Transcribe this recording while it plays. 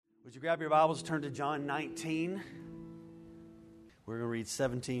Would you grab your Bibles, turn to John 19. We're going to read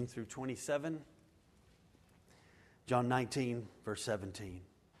 17 through 27. John 19, verse 17.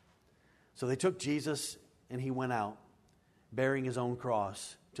 So they took Jesus, and he went out, bearing his own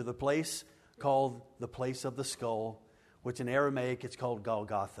cross, to the place called the place of the skull, which in Aramaic it's called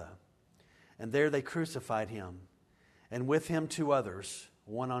Golgotha. And there they crucified him, and with him two others,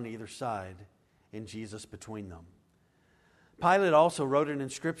 one on either side, and Jesus between them. Pilate also wrote an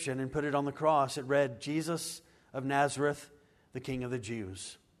inscription and put it on the cross. It read, Jesus of Nazareth, the King of the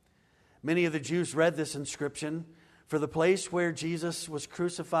Jews. Many of the Jews read this inscription, for the place where Jesus was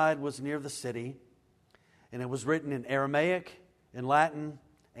crucified was near the city, and it was written in Aramaic, in Latin,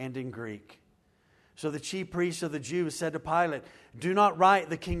 and in Greek. So the chief priests of the Jews said to Pilate, do not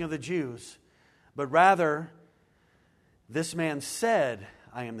write the King of the Jews, but rather, this man said,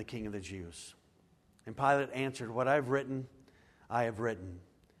 I am the King of the Jews. And Pilate answered, what I have written, I have written.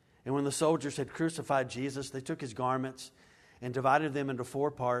 And when the soldiers had crucified Jesus, they took his garments and divided them into 4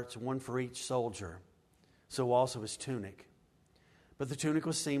 parts, one for each soldier. So also his tunic. But the tunic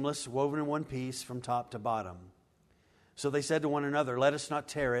was seamless, woven in one piece from top to bottom. So they said to one another, let us not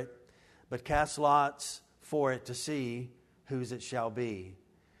tear it, but cast lots for it to see whose it shall be.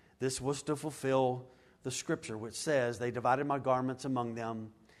 This was to fulfill the scripture which says, they divided my garments among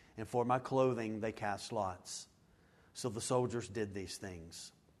them, and for my clothing they cast lots. So the soldiers did these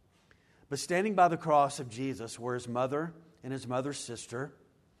things. But standing by the cross of Jesus were his mother and his mother's sister,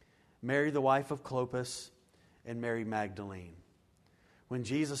 Mary the wife of Clopas, and Mary Magdalene. When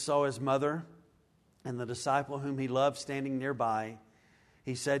Jesus saw his mother and the disciple whom he loved standing nearby,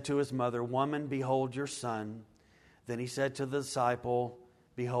 he said to his mother, woman, behold your son. Then he said to the disciple,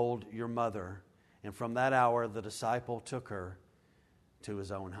 behold your mother. And from that hour the disciple took her to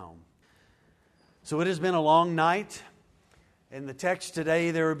his own home. So it has been a long night. In the text today,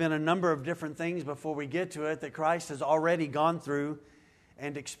 there have been a number of different things before we get to it that Christ has already gone through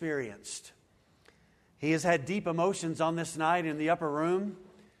and experienced. He has had deep emotions on this night in the upper room.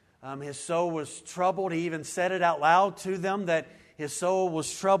 His soul was troubled. He even said it out loud to them that his soul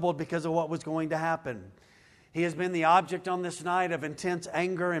was troubled because of what was going to happen. He has been the object on this night of intense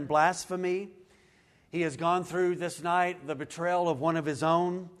anger and blasphemy. He has gone through this night the betrayal of one of his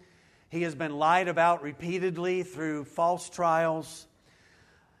own. He has been lied about repeatedly through false trials.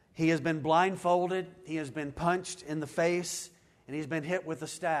 He has been blindfolded. He has been punched in the face, and he's been hit with a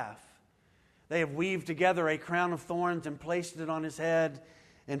staff. They have weaved together a crown of thorns and placed it on his head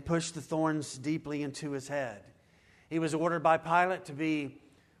and pushed the thorns deeply into his head. He was ordered by Pilate to be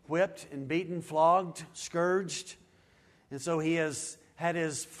whipped and beaten, flogged, scourged. And so he has had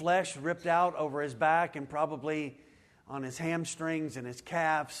his flesh ripped out over his back and probably on his hamstrings and his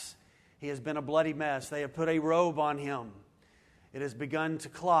calves. He has been a bloody mess. They have put a robe on him. It has begun to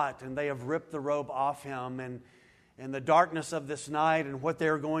clot, and they have ripped the robe off him. And the darkness of this night and what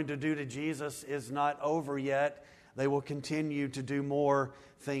they're going to do to Jesus is not over yet. They will continue to do more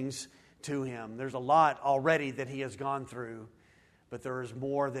things to him. There's a lot already that he has gone through, but there is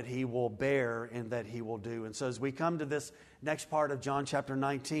more that he will bear and that he will do. And so as we come to this next part of John chapter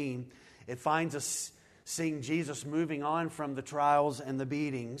 19, it finds us seeing Jesus moving on from the trials and the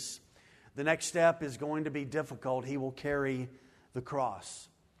beatings. The next step is going to be difficult. He will carry the cross.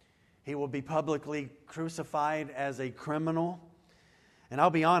 He will be publicly crucified as a criminal. And I'll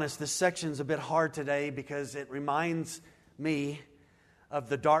be honest, this section's a bit hard today because it reminds me of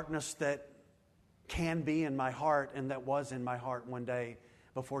the darkness that can be in my heart and that was in my heart one day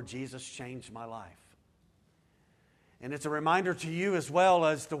before Jesus changed my life. And it's a reminder to you as well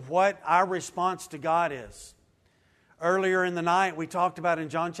as to what our response to God is. Earlier in the night, we talked about in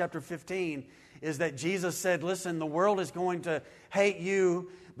John chapter 15, is that Jesus said, listen, the world is going to hate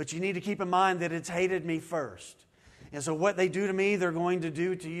you, but you need to keep in mind that it's hated me first. And so what they do to me, they're going to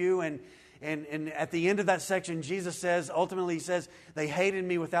do to you. And at the end of that section, Jesus says, ultimately he says, they hated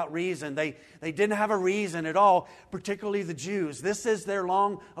me without reason. They didn't have a reason at all, particularly the Jews. This is their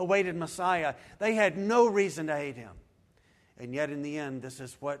long-awaited Messiah. They had no reason to hate him. And yet in the end, this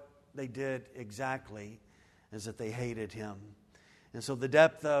is what they did exactly, is that they hated him. And so the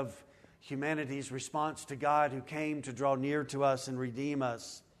depth of humanity's response to God who came to draw near to us and redeem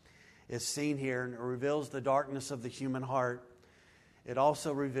us is seen here, and it reveals the darkness of the human heart. It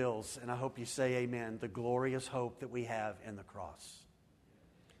also reveals, and I hope you say amen, the glorious hope that we have in the cross.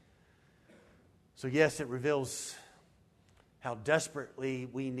 So yes, it reveals how desperately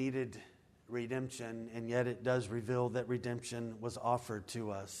we needed redemption, and yet it does reveal that redemption was offered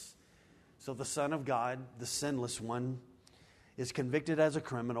to us. So the Son of God, the sinless one, is convicted as a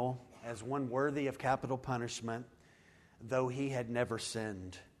criminal, as one worthy of capital punishment, though he had never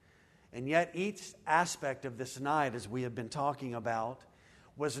sinned. And yet each aspect of this night, as we have been talking about,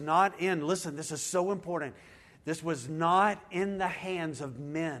 was not in, listen, this is so important, this was not in the hands of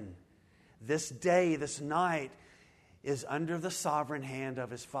men. This day, this night, is under the sovereign hand of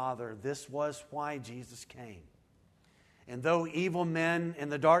His Father. This was why Jesus came. And though evil men in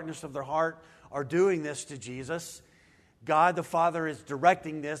the darkness of their heart are doing this to Jesus, God the Father is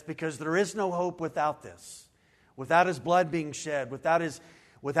directing this because there is no hope without this. Without His blood being shed, without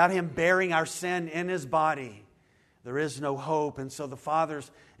Him bearing our sin in His body, there is no hope. And so the Father's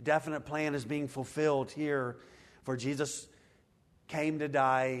definite plan is being fulfilled here. For Jesus came to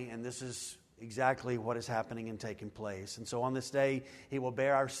die, and this is exactly what is happening and taking place. And so on this day, He will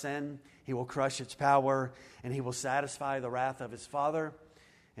bear our sin, He will crush its power, and He will satisfy the wrath of His Father.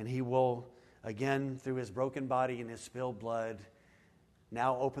 And He will, again, through His broken body and His spilled blood,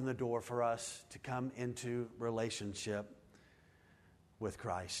 now open the door for us to come into relationship with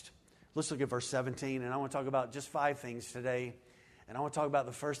Christ. Let's look at verse 17, and I want to talk about just 5 things today. And I want to talk about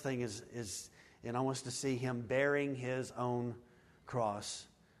the first thing is and I want us to see Him bearing His own cross.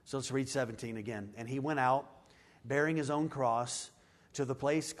 So let's read 17 again. And He went out, bearing His own cross, to the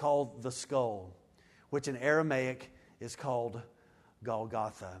place called the skull, which in Aramaic is called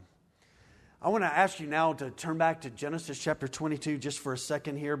Golgotha. I want to ask you now to turn back to Genesis chapter 22 just for a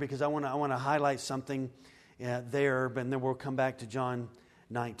second here, because I want to highlight something there, but then we'll come back to John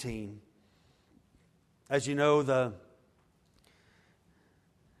 19. As you know, the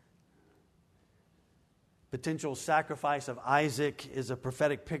potential sacrifice of Isaac is a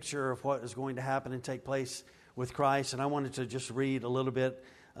prophetic picture of what is going to happen and take place with Christ. And I wanted to just read a little bit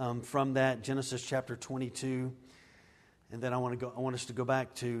from that, Genesis chapter 22. And then I want us to go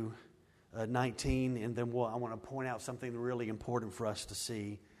back to 19, and then I want to point out something really important for us to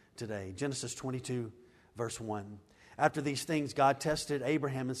see today. Genesis 22, verse 1. After these things, God tested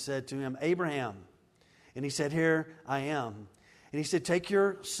Abraham and said to him, Abraham. And he said, Here I am. And He said, Take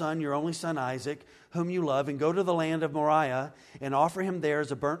your son, your only son Isaac, whom you love, and go to the land of Moriah, and offer him there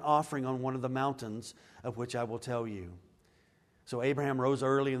as a burnt offering on one of the mountains of which I will tell you. So Abraham rose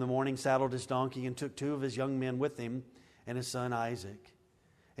early in the morning, saddled his donkey, and took 2 of his young men with him, and his son Isaac.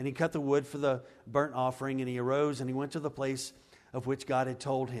 And he cut the wood for the burnt offering, and he arose, and he went to the place of which God had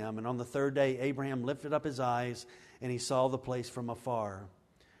told him. And on the 3rd day, Abraham lifted up his eyes, and he saw the place from afar.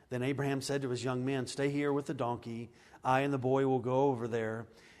 Then Abraham said to his young men, Stay here with the donkey. I and the boy will go over there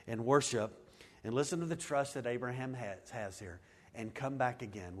and worship. And listen to the trust that Abraham has here. And come back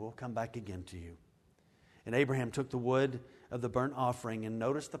again. We'll come back again to you. And Abraham took the wood of the burnt offering, and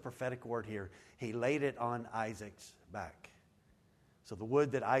notice the prophetic word here. He laid it on Isaac's back. So the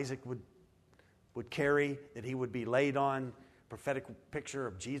wood that Isaac would carry, that he would be laid on, prophetic picture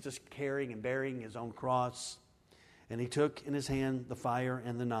of Jesus carrying and bearing His own cross. And he took in his hand the fire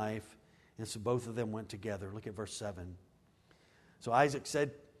and the knife, and so both of them went together. Look at verse 7. So Isaac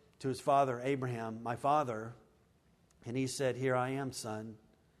said to his father Abraham, My father. And he said, Here I am, son.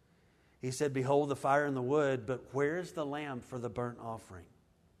 He said, Behold the fire and the wood, but where is the lamb for the burnt offering?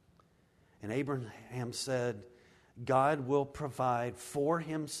 And Abraham said, God will provide for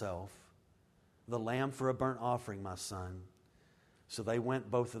Himself the lamb for a burnt offering, my son. So they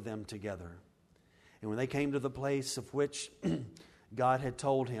went, both of them, together. And when they came to the place of which God had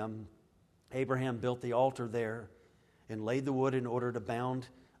told him, Abraham built the altar there and laid the wood in order to bound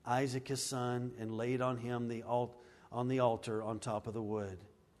Isaac his son, and laid on him on the altar on top of the wood.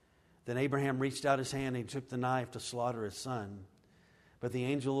 Then Abraham reached out his hand and he took the knife to slaughter his son. But the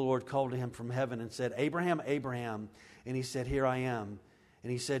angel of the Lord called to him from heaven and said, Abraham, Abraham. And he said, Here I am.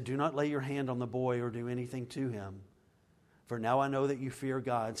 And he said, Do not lay your hand on the boy or do anything to him. For now I know that you fear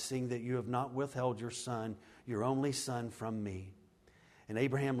God, seeing that you have not withheld your son, your only son, from me. And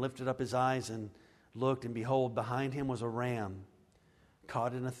Abraham lifted up his eyes and looked, and behold, behind him was a ram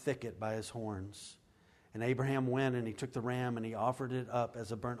caught in a thicket by his horns. And Abraham went and he took the ram and he offered it up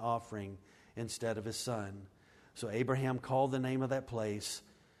as a burnt offering instead of his son. So Abraham called the name of that place.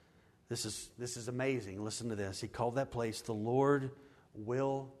 This is amazing. Listen to this. He called that place, The Lord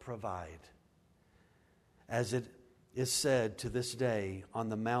Will Provide. As it is said to this day, On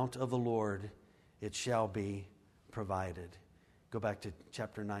the mount of the Lord it shall be provided. Go back to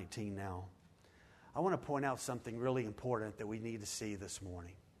chapter 19 now. I want to point out something really important that we need to see this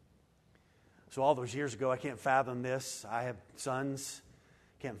morning. So all those years ago, I can't fathom this. I have sons.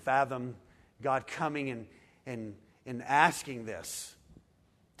 Can't fathom God coming and asking this.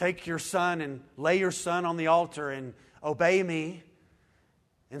 Take your son and lay your son on the altar and obey me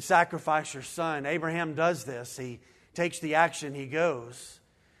and sacrifice your son. Abraham does this. He takes the action. He goes.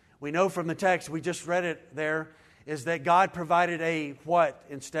 We know from the text, we just read it there, is that God provided a what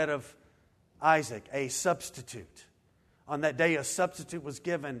instead of Isaac a substitute. On that day, a substitute was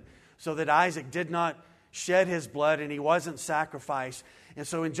given so that Isaac did not shed his blood and he wasn't sacrificed. And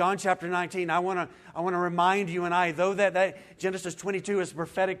so in John chapter 19, I want to remind you and I, though that Genesis 22 is a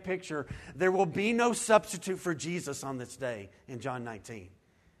prophetic picture, there will be no substitute for Jesus on this day in John 19.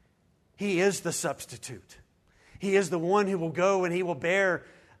 He is the substitute. He is the one who will go and he will bear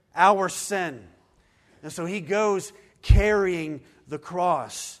our sin. And so he goes carrying the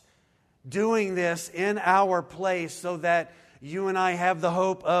cross, doing this in our place so that you and I have the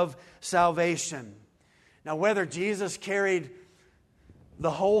hope of salvation. Now, whether Jesus carried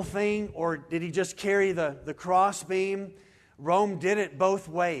the whole thing or did he just carry the cross beam, Rome did it both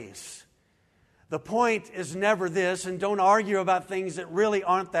ways. The point is never this, and don't argue about things that really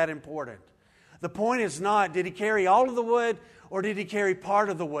aren't that important. The point is not, did he carry all of the wood or did he carry part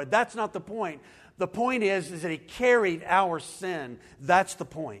of the wood? That's not the point. The point is that he carried our sin. That's the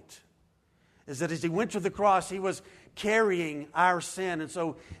point. Is that as he went to the cross, he was carrying our sin. And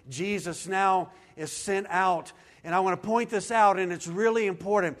so Jesus now is sent out. And I want to point this out, and it's really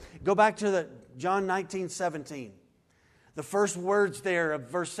important. Go back to John 19:17. The first words there of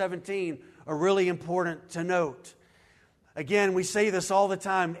verse 17 are really important to note. Again, we say this all the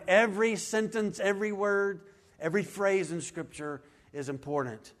time. Every sentence, every word, every phrase in Scripture is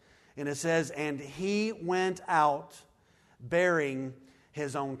important. And it says, and he went out bearing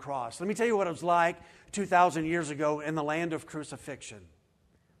his own cross. Let me tell you what it was like 2,000 years ago in the land of crucifixion.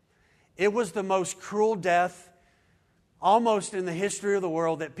 It was the most cruel death almost in the history of the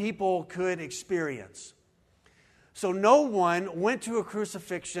world that people could experience. So no one went to a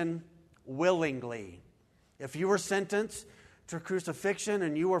crucifixion willingly. If you were sentenced to crucifixion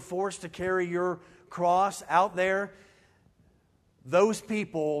and you were forced to carry your cross out there, those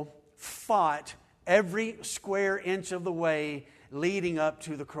people fought every square inch of the way leading up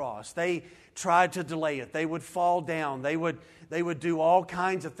to the cross. They tried to delay it. They would fall down. They would do all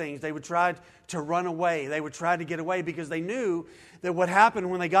kinds of things. They would try to run away. They would try to get away because they knew that what happened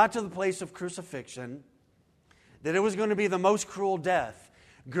when they got to the place of crucifixion, that it was going to be the most cruel death.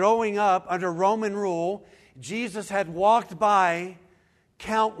 Growing up under Roman rule, Jesus had walked by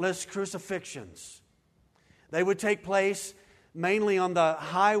countless crucifixions. They would take place mainly on the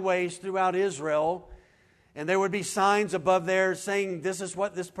highways throughout Israel, and there would be signs above there saying, this is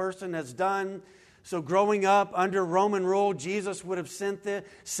what this person has done. So growing up under Roman rule, Jesus would have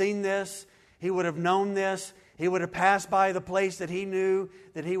seen this. He would have known this. He would have passed by the place that he knew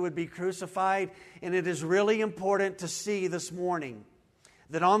that he would be crucified. And it is really important to see this morning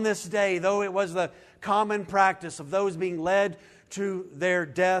that on this day, though it was the common practice of those being led to their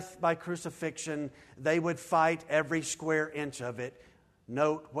death by crucifixion, they would fight every square inch of it.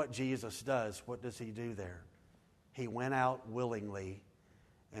 Note what Jesus does. What does he do there? He went out willingly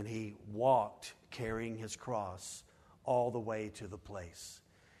and he walked carrying his cross all the way to the place.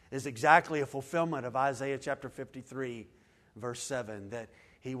 It is exactly a fulfillment of Isaiah chapter 53, verse 7, that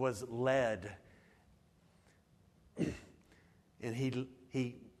he was led and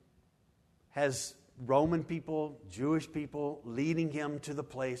he has Roman people, Jewish people leading him to the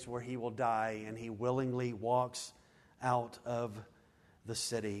place where he will die, and he willingly walks out of the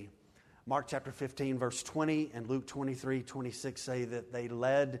city. Mark chapter 15, verse 20, and Luke 23, 26 say that they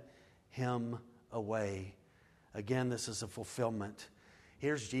led him away. Again, this is a fulfillment.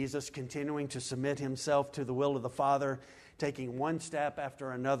 Here's Jesus continuing to submit himself to the will of the Father, taking one step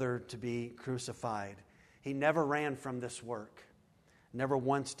after another to be crucified. He never ran from this work. Never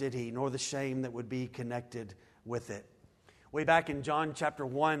once did he, nor the shame that would be connected with it. Way back in John chapter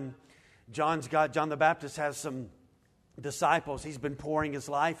 1, John the Baptist has some disciples he's been pouring his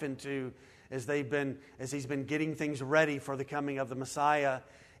life into as he's been getting things ready for the coming of the Messiah.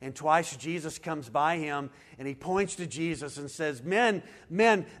 And twice Jesus comes by him and he points to Jesus and says, Men,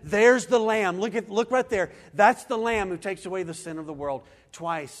 there's the Lamb. Look right there. That's the Lamb who takes away the sin of the world.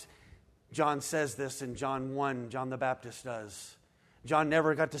 Twice John says this in John 1, John the Baptist does. John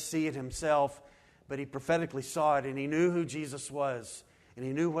never got to see it himself, but he prophetically saw it, and he knew who Jesus was, and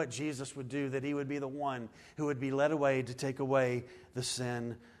he knew what Jesus would do, that he would be the one who would be led away to take away the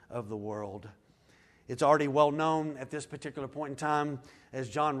sin of the world. It's already well known at this particular point in time, as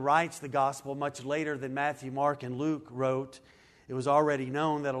John writes the gospel much later than Matthew, Mark, and Luke wrote, it was already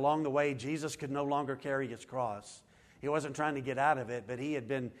known that along the way Jesus could no longer carry his cross. He wasn't trying to get out of it, but he had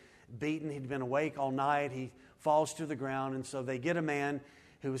been beaten, he'd been awake all night, he falls to the ground, and so they get a man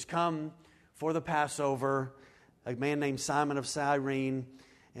who has come for the Passover, a man named Simon of Cyrene,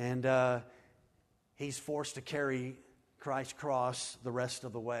 and he's forced to carry Christ's cross the rest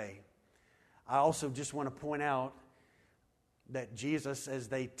of the way. I also just want to point out that Jesus, as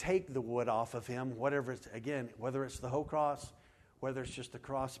they take the wood off of him, whether it's the whole cross, whether it's just the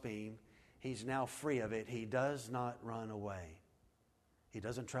crossbeam, he's now free of it. He does not run away. He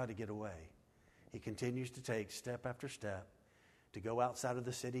doesn't try to get away. He continues to take step after step to go outside of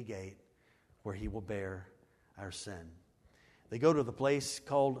the city gate where he will bear our sin. They go to the place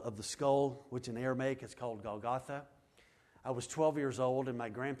called of the skull, which in Aramaic is called Golgotha. I was 12 years old, and my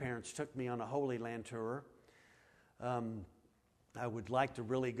grandparents took me on a Holy Land tour. I would like to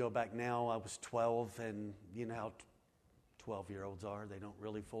really go back now. I was 12, and you know how 12-year-olds are. They don't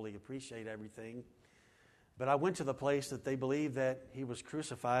really fully appreciate everything. But I went to the place that they believe that he was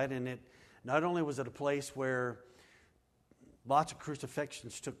crucified, and it not only was it a place where lots of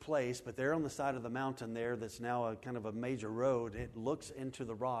crucifixions took place, but there on the side of the mountain there that's now a kind of a major road, it looks into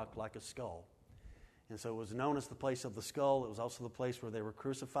the rock like a skull. And so it was known as the place of the skull. It was also the place where they were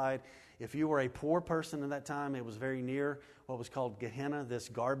crucified. If you were a poor person at that time, it was very near what was called Gehenna, this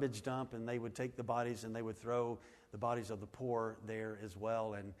garbage dump, and they would take the bodies and they would throw the bodies of the poor there as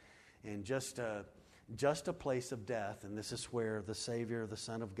well. And just a place of death, and this is where the Savior, the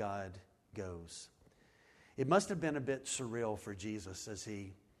Son of God, goes. It must have been a bit surreal for Jesus as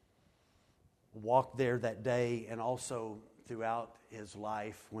he walked there that day and also throughout his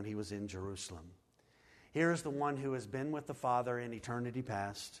life when he was in Jerusalem. Here is the one who has been with the Father in eternity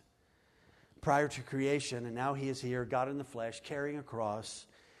past, prior to creation, and now he is here, God in the flesh, carrying a cross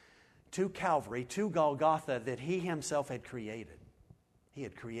to Calvary, to Golgotha that he himself had created. He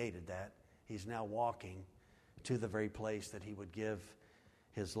had created that. He's now walking to the very place that he would give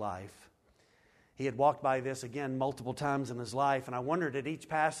his life. He had walked by this again multiple times in his life, and I wondered at each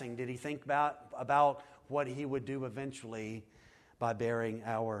passing, did he think about what he would do eventually by bearing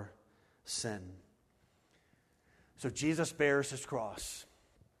our sin? So Jesus bears his cross.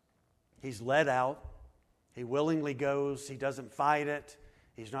 He's led out. He willingly goes. He doesn't fight it.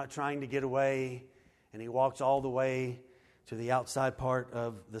 He's not trying to get away, and he walks all the way to the outside part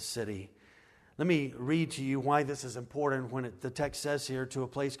of the city. Let me read to you why this is important when the text says here, to a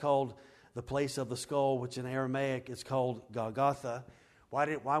place called the place of the skull, which in Aramaic is called Golgotha.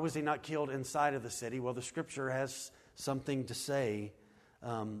 Why was he not killed inside of the city? Well, the Scripture has something to say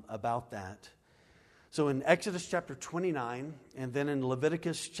about that. So in Exodus chapter 29, and then in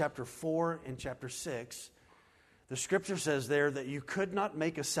Leviticus chapter 4 and chapter 6, the Scripture says there that you could not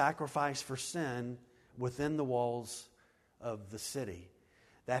make a sacrifice for sin within the walls of the city.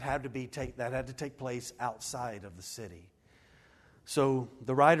 That had to take place outside of the city. So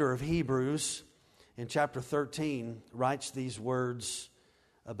the writer of Hebrews in chapter 13 writes these words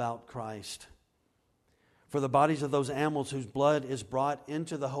about Christ. For the bodies of those animals whose blood is brought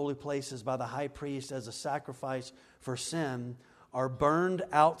into the holy places by the high priest as a sacrifice for sin are burned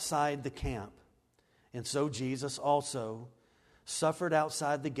outside the camp. And so Jesus also suffered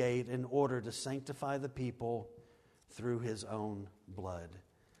outside the gate in order to sanctify the people through his own blood.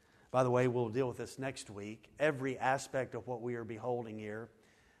 By the way, we'll deal with this next week. Every aspect of what we are beholding here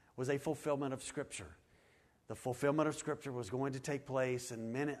was a fulfillment of Scripture. The fulfillment of Scripture was going to take place,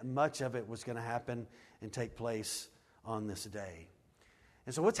 and much of it was going to happen and take place on this day.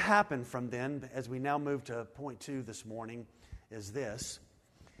 And so what's happened from then, as we now move to point 2 this morning, is this.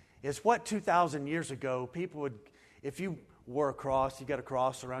 It's what 2,000 years ago, people would, if you wore a cross, you got a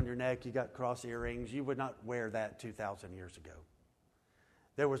cross around your neck, you got cross earrings, you would not wear that 2,000 years ago.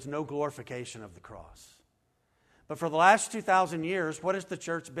 There was no glorification of the cross. But for the last 2,000 years, what has the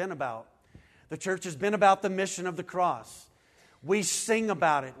church been about? The church has been about the mission of the cross. We sing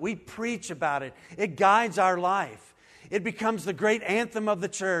about it. We preach about it. It guides our life. It becomes the great anthem of the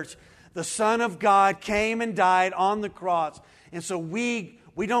church. The Son of God came and died on the cross. And so we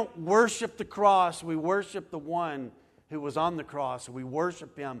don't worship the cross. We worship the one who was on the cross. We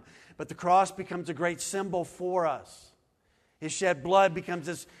worship him. But the cross becomes a great symbol for us. His shed blood becomes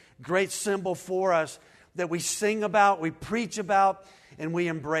this great symbol for us that we sing about, we preach about, and we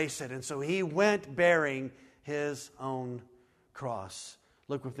embrace it. And so he went bearing his own cross.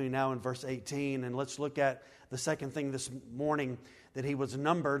 Look with me now in verse 18, and let's look at the second thing this morning, that he was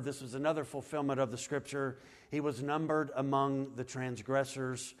numbered. This was another fulfillment of the Scripture. He was numbered among the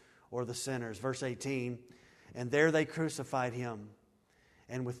transgressors or the sinners. Verse 18, and there they crucified him,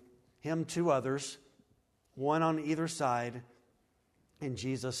 and with him 2 others, one on either side, and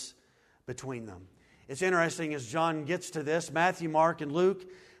Jesus between them. It's interesting as John gets to this. Matthew, Mark, and Luke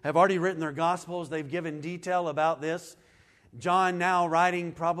have already written their Gospels. They've given detail about this. John, now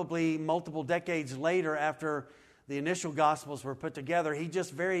writing probably multiple decades later after the initial Gospels were put together, he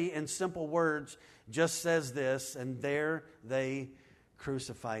just very in simple words just says this, and there they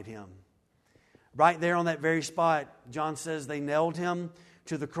crucified him. Right there on that very spot, John says they nailed him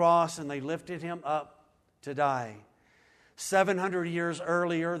to the cross and they lifted him up to die. 700 years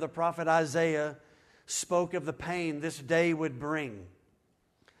earlier, the prophet Isaiah spoke of the pain this day would bring.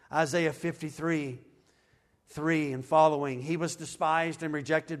 Isaiah 53:3 and following. He was despised and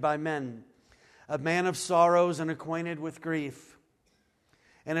rejected by men, a man of sorrows and acquainted with grief.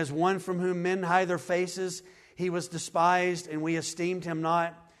 And as one from whom men hide their faces, he was despised, and we esteemed him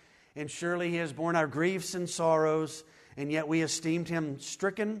not. And surely he has borne our griefs and sorrows, and yet we esteemed him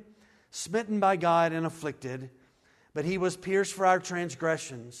stricken, smitten by God, and afflicted. But he was pierced for our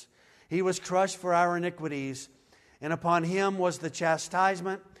transgressions. He was crushed for our iniquities. And upon him was the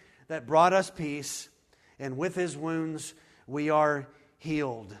chastisement that brought us peace. And with his wounds we are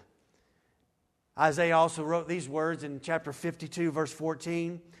healed. Isaiah also wrote these words in chapter 52, verse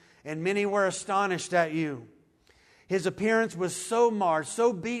 14. And many were astonished at you. His appearance was so marred,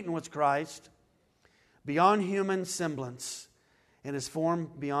 so beaten was Christ, beyond human semblance, and his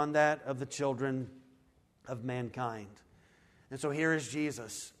form beyond that of the children of mankind. And so here is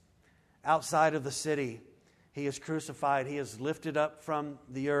Jesus, outside of the city. He is crucified. He is lifted up from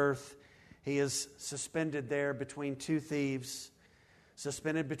the earth. He is suspended there between two thieves,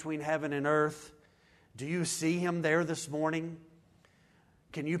 suspended between heaven and earth. Do you see him there this morning?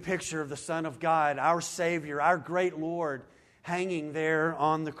 Can you picture the Son of God, our Savior, our great Lord, hanging there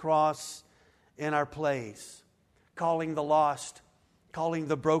on the cross in our place, calling the lost, calling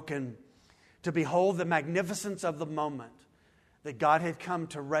the broken, to behold the magnificence of the moment that God had come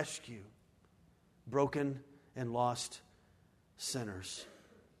to rescue broken and lost sinners.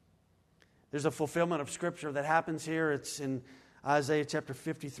 There's a fulfillment of Scripture that happens here. It's in Isaiah chapter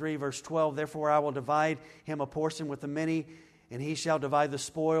 53, verse 12. Therefore I will divide him a portion with the many, and he shall divide the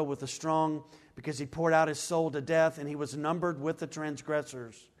spoil with the strong, because he poured out his soul to death, and he was numbered with the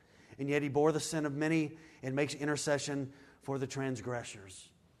transgressors. And yet he bore the sin of many and makes intercession for the transgressors.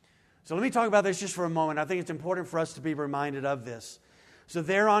 So let me talk about this just for a moment. I think it's important for us to be reminded of this. So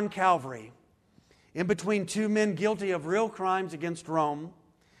there on Calvary, in between two men guilty of real crimes against Rome,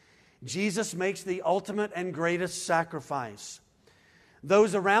 Jesus makes the ultimate and greatest sacrifice.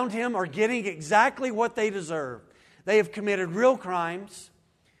 Those around him are getting exactly what they deserve. They have committed real crimes.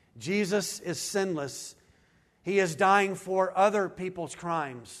 Jesus is sinless. He is dying for other people's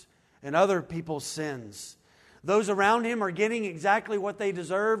crimes and other people's sins. Those around him are getting exactly what they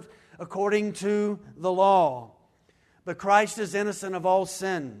deserved according to the law. But Christ is innocent of all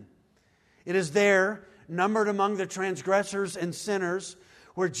sin. It is there, numbered among the transgressors and sinners,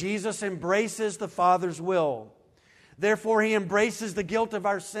 where Jesus embraces the Father's will. Therefore, he embraces the guilt of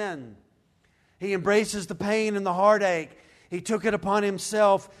our sin. He embraces the pain and the heartache. He took it upon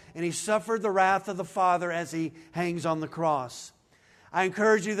himself, and he suffered the wrath of the Father as he hangs on the cross. I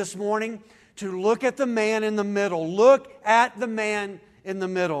encourage you this morning to look at the man in the middle. Look at the man in the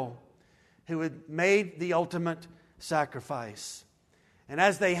middle who had made the ultimate sacrifice. And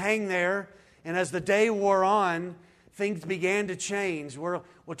as they hang there, and as the day wore on, things began to change. We'll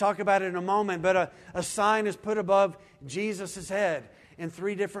talk about it in a moment, but a sign is put above Jesus' head in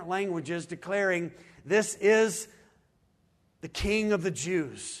 3 different languages declaring, "This is the King of the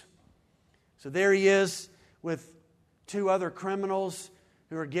Jews." So there he is with 2 other criminals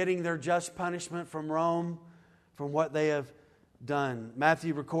who are getting their just punishment from Rome from what they have done.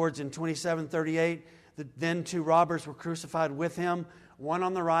 Matthew records in 27:38 that then 2 robbers were crucified with him, one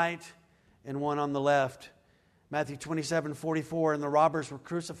on the right and one on the left. Matthew 27:44, and the robbers were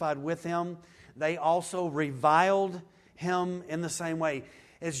crucified with him. They also reviled him in the same way.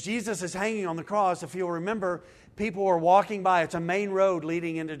 As Jesus is hanging on the cross, if you'll remember, people are walking by. It's a main road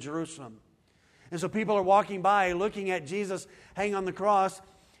leading into Jerusalem. And so people are walking by looking at Jesus hang on the cross,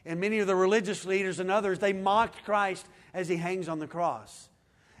 and many of the religious leaders and others, they mocked Christ as he hangs on the cross.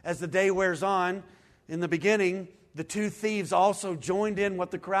 As the day wears on, in the beginning, the 2 thieves also joined in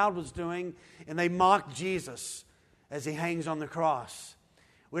what the crowd was doing, and they mocked Jesus as he hangs on the cross.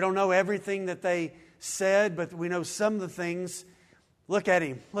 We don't know everything that they said, but we know some of the things. Look at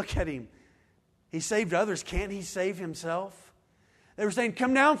him. Look at him. He saved others. Can't he save himself? They were saying,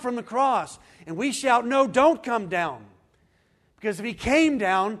 "Come down from the cross." And we shout, "No, don't come down." Because if he came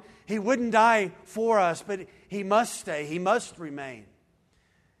down, he wouldn't die for us, but he must stay. He must remain.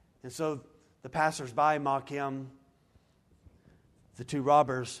 And so the passers-by mock him. The 2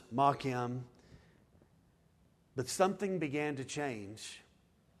 robbers mock him. But something began to change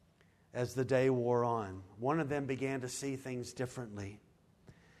as the day wore on. One of them began to see things differently.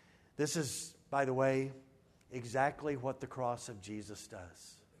 This is, by the way, exactly what the cross of Jesus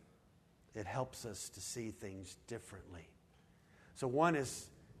does. It helps us to see things differently. So one is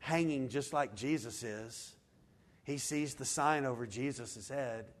hanging just like Jesus is. He sees the sign over Jesus'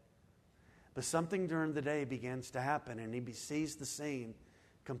 head. But something during the day begins to happen, and he sees the scene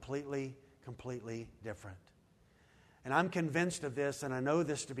completely different. And I'm convinced of this, and I know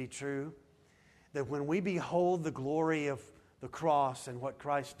this to be true, that when we behold the glory of the cross and what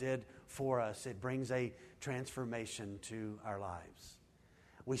Christ did for us, it brings a transformation to our lives.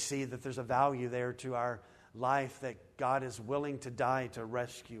 We see that there's a value there to our life, that God is willing to die to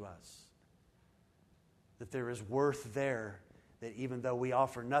rescue us. That there is worth there, that even though we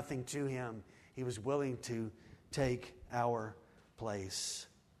offer nothing to Him, He was willing to take our place.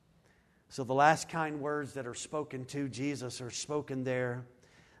 So the last kind words that are spoken to Jesus are spoken there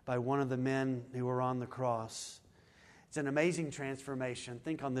by one of the men who were on the cross. It's an amazing transformation.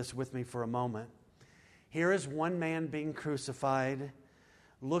 Think on this with me for a moment. Here is one man being crucified,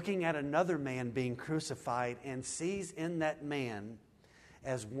 looking at another man being crucified, and sees in that man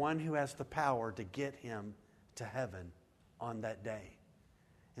as one who has the power to get him to heaven on that day.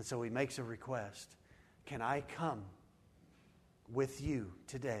 And so he makes a request. Can I come with you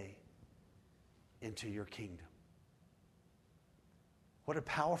today into your kingdom? What a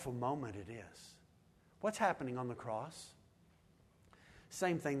powerful moment it is. What's happening on the cross?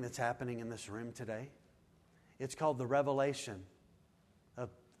 Same thing that's happening in this room today. It's called the revelation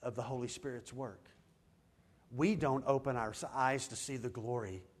of the Holy Spirit's work. We don't open our eyes to see the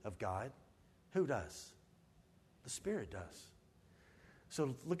glory of God. Who does? The Spirit does.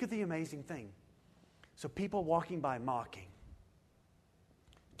 So look at the amazing thing. So people walking by mocking.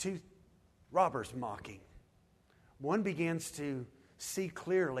 Two robbers mocking. One begins to see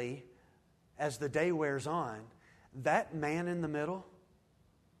clearly as the day wears on, that man in the middle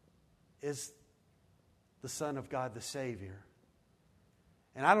is the Son of God, the Savior.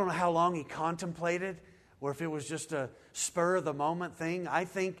 And I don't know how long he contemplated, or if it was just a spur of the moment thing. I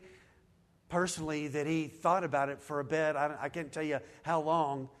think personally that he thought about it for a bit. I can't tell you how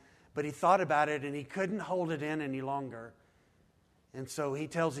long, but he thought about it and he couldn't hold it in any longer. And so he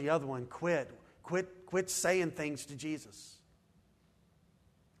tells the other one, quit saying things to Jesus.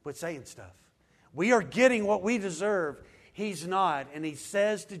 Quit saying stuff. We are getting what we deserve. He's not. And he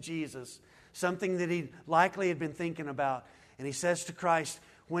says to Jesus something that he likely had been thinking about. And he says to Christ,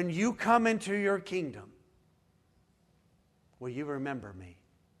 when you come into your kingdom, will you remember me?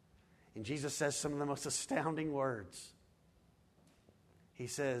 And Jesus says some of the most astounding words. He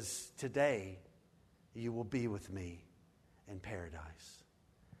says, today you will be with me in paradise.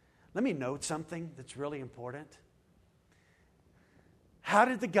 Let me note something that's really important. How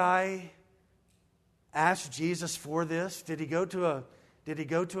did the guy ask Jesus for this? Did he go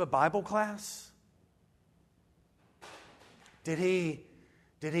to a Bible class? Did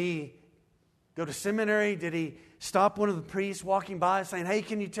he go to seminary? Did he stop one of the priests walking by saying, hey,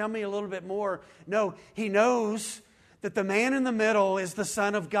 can you tell me a little bit more? No, he knows that the man in the middle is the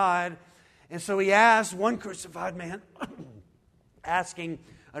Son of God. And so he asked one crucified man, asking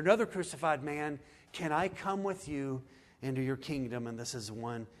another crucified man, can I come with you into your kingdom? And this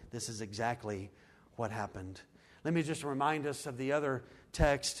is exactly what happened. Let me just remind us of the other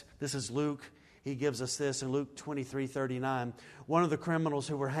text. This is Luke. He gives us this in Luke 23:39. One of the criminals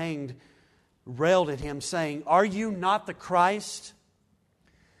who were hanged railed at him, saying, are you not the Christ?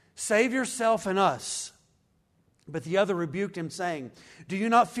 Save yourself and us. But the other rebuked him, saying, do you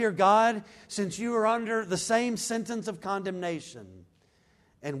not fear God, since you are under the same sentence of condemnation?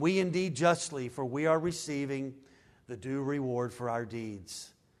 And we indeed justly, for we are receiving the due reward for our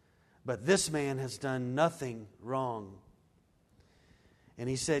deeds. But this man has done nothing wrong. And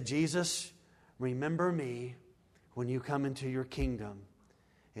he said, Jesus, remember me when you come into your kingdom.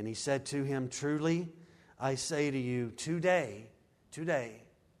 And he said to him, truly, I say to you, today,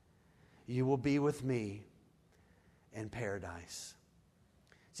 you will be with me in paradise.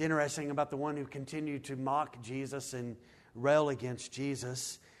 It's interesting about the one who continued to mock Jesus and rail against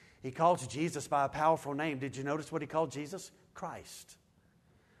Jesus. He calls Jesus by a powerful name. Did you notice what he called Jesus? Christ.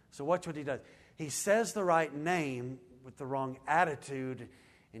 So watch what he does. He says the right name with the wrong attitude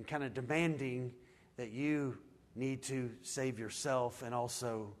and kind of demanding that you need to save yourself and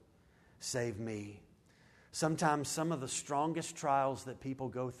also save me. Sometimes some of the strongest trials that people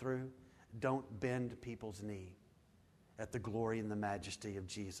go through don't bend people's knee at the glory and the majesty of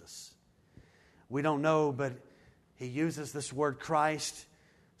Jesus. We don't know, but he uses this word Christ,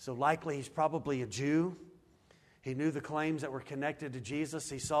 so likely he's probably a Jew. He knew the claims that were connected to Jesus.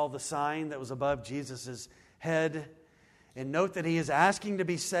 He saw the sign that was above Jesus' head. And note that he is asking to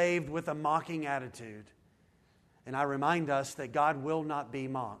be saved with a mocking attitude. And I remind us that God will not be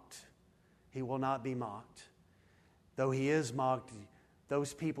mocked. He will not be mocked. Though he is mocked,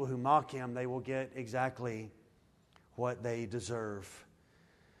 those people who mock him, they will get exactly what they deserve.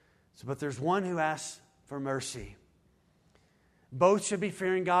 But there's one who asks for mercy. Both should be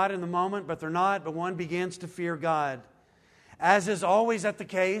fearing God in the moment, but they're not. But one begins to fear God. As is always at the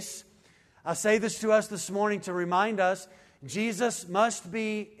case, I say this to us this morning to remind us, Jesus must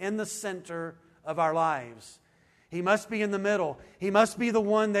be in the center of our lives. He must be in the middle. He must be the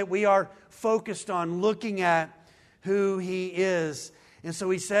one that we are focused on, looking at who He is. And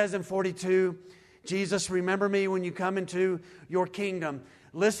so He says in 42, Jesus, remember me when you come into your kingdom.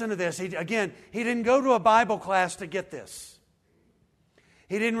 Listen to this. He didn't go to a Bible class to get this.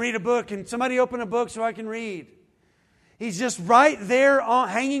 He didn't read a book. Can somebody open a book so I can read? He's just right there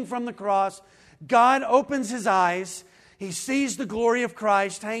hanging from the cross. God opens His eyes. He sees the glory of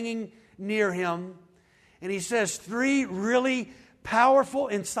Christ hanging near Him. And He says 3 really powerful,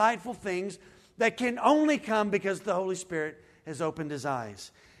 insightful things that can only come because the Holy Spirit has opened His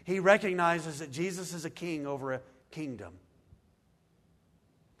eyes. He recognizes that Jesus is a king over a kingdom.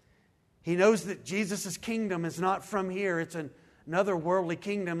 He knows that Jesus' kingdom is not from here. It's another worldly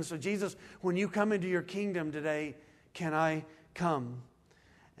kingdom. So Jesus, when you come into your kingdom today, can I come?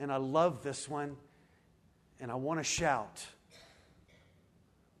 And I love this one. And I want to shout.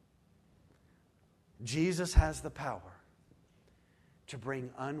 Jesus has the power to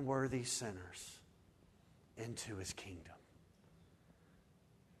bring unworthy sinners into His kingdom.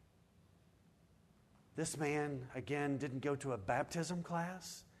 This man, again, didn't go to a baptism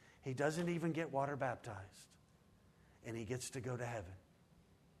class. He doesn't even get water baptized. And he gets to go to heaven.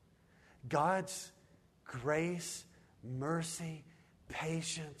 God's grace, mercy,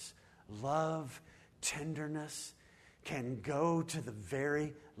 patience, love, tenderness can go to the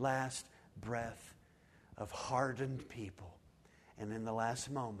very last breath of hardened people. And in the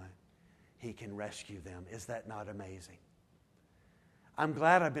last moment, He can rescue them. Is that not amazing? I'm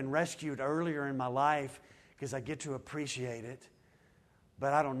glad I've been rescued earlier in my life because I get to appreciate it.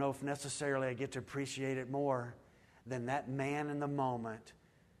 But I don't know if necessarily I get to appreciate it more than that man in the moment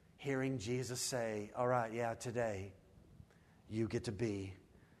hearing Jesus say, all right, yeah, today you get to be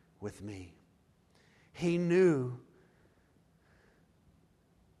with me. He knew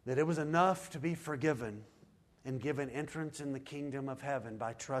that it was enough to be forgiven and given entrance in the kingdom of heaven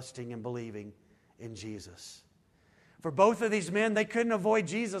by trusting and believing in Jesus. For both of these men, they couldn't avoid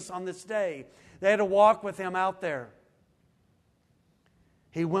Jesus on this day. They had to walk with Him out there.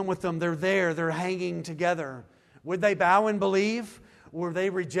 He went with them. They're there. They're hanging together. Would they bow and believe? Or would they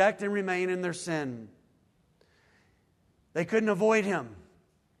reject and remain in their sin? They couldn't avoid Him.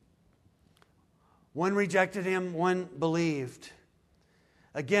 One rejected Him, one believed.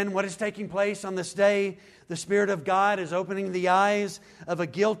 Again, what is taking place on this day? The Spirit of God is opening the eyes of a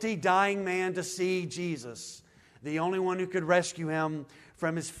guilty, dying man to see Jesus, the only one who could rescue him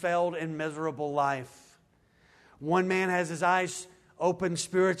from his failed and miserable life. One man has his eyes opened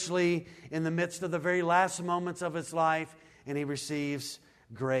spiritually in the midst of the very last moments of his life, and he receives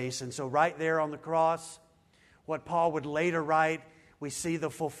grace. And so right there on the cross, what Paul would later write, we see the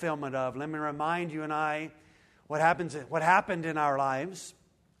fulfillment of. Let me remind you and I what happened in our lives,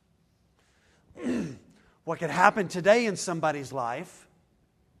 what could happen today in somebody's life,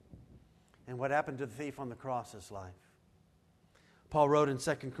 and what happened to the thief on the cross's life. Paul wrote in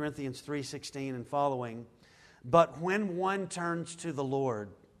 2 Corinthians 3:16 and following, but when one turns to the Lord,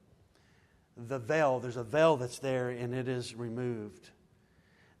 there's a veil that's there, and it is removed.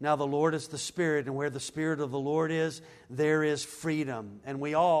 Now the Lord is the Spirit, and where the Spirit of the Lord is, there is freedom. And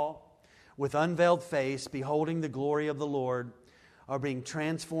we all, with unveiled face, beholding the glory of the Lord, are being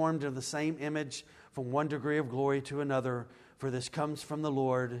transformed into the same image from one degree of glory to another, for this comes from the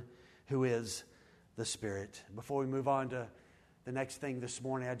Lord, who is the Spirit. Before we move on to the next thing this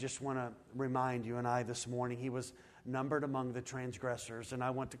morning, I just want to remind you and I this morning, He was numbered among the transgressors. And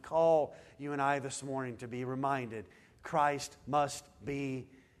I want to call you and I this morning to be reminded, Christ must be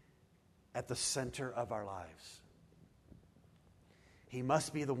at the center of our lives. He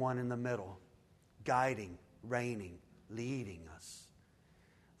must be the one in the middle, guiding, reigning, leading us.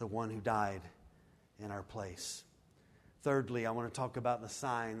 The one who died in our place. Thirdly, I want to talk about the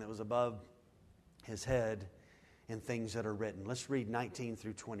sign that was above His head and things that are written. Let's read 19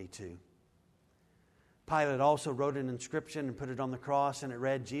 through 22. Pilate also wrote an inscription and put it on the cross, and it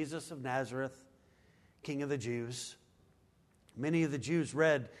read, Jesus of Nazareth, King of the Jews. Many of the Jews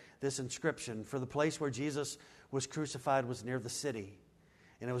read this inscription, for the place where Jesus was crucified was near the city.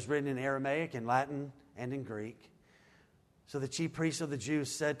 And it was written in Aramaic, in Latin, and in Greek. So the chief priests of the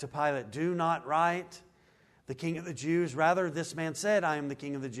Jews said to Pilate, do not write the King of the Jews. Rather, this man said, I am the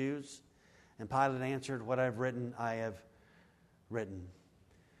King of the Jews. And Pilate answered, what I have written, I have written.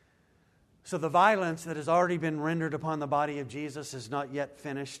 So the violence that has already been rendered upon the body of Jesus is not yet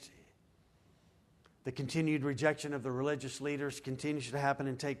finished. The continued rejection of the religious leaders continues to happen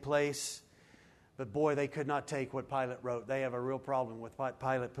and take place. But boy, they could not take what Pilate wrote. They have a real problem with what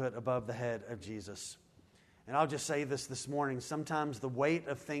Pilate put above the head of Jesus. And I'll just say this morning. Sometimes the weight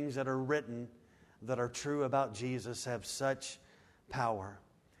of things that are written that are true about Jesus have such power.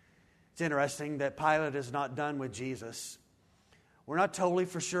 It's interesting that Pilate is not done with Jesus. We're not totally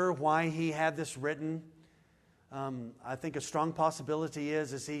for sure why he had this written. I think a strong possibility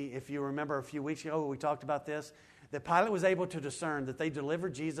is if you remember a few weeks ago we talked about this, that Pilate was able to discern that they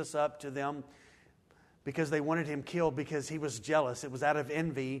delivered Jesus up to them because they wanted him killed because he was jealous. It was out of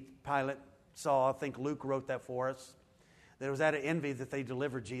envy, Pilate saw. I think Luke wrote that for us. That it was out of envy that they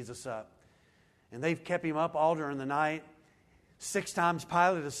delivered Jesus up. And they've kept him up all during the night. 6 times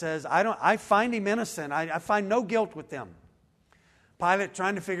Pilate says, I find him innocent. I find no guilt with them. Pilate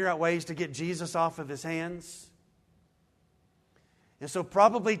trying to figure out ways to get Jesus off of his hands. And so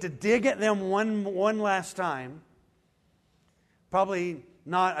probably to dig at them one last time, probably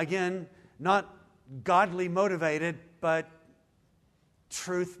not godly motivated, but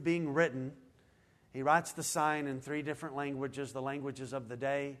truth being written. He writes the sign in 3 different languages, the languages of the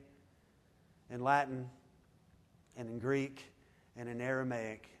day, in Latin and in Greek and in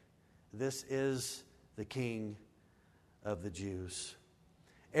Aramaic. This is the King of the Jews.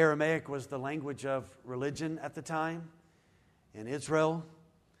 Aramaic was the language of religion at the time in Israel.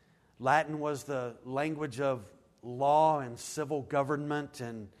 Latin was the language of law and civil government,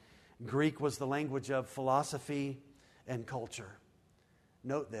 and Greek was the language of philosophy and culture.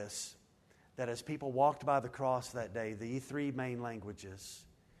 Note this, that as people walked by the cross that day, the 3 main languages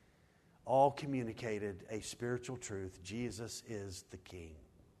all communicated a spiritual truth. Jesus is the King.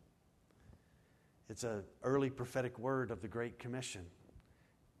 It's an early prophetic word of the Great Commission.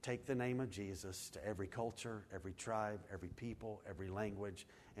 Take the name of Jesus to every culture, every tribe, every people, every language,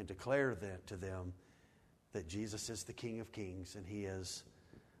 and declare to them that Jesus is the King of Kings and He is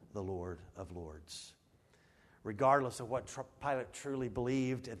the Lord of Lords. Regardless of what Pilate truly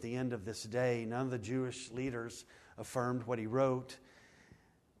believed at the end of this day, none of the Jewish leaders affirmed what he wrote.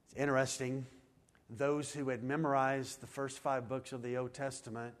 It's interesting, those who had memorized the first 5 books of the Old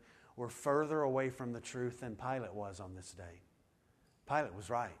Testament were further away from the truth than Pilate was on this day. Pilate was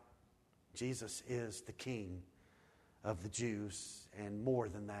right. Jesus is the King of the Jews, and more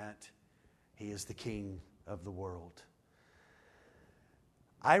than that, He is the King of the world.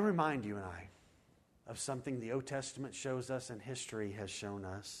 I remind you and I of something the Old Testament shows us and history has shown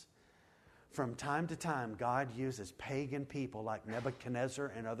us. From time to time, God uses pagan people like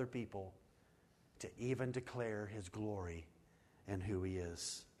Nebuchadnezzar and other people to even declare His glory and who He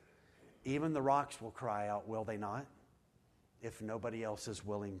is. Even the rocks will cry out, will they not? If nobody else is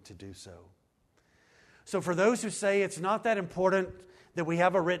willing to do so. So for those who say it's not that important that we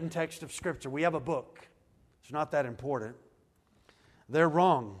have a written text of Scripture, we have a book, it's not that important, they're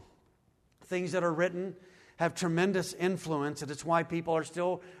wrong. Things that are written have tremendous influence, and it's why people are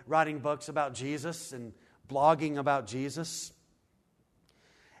still writing books about Jesus and blogging about Jesus.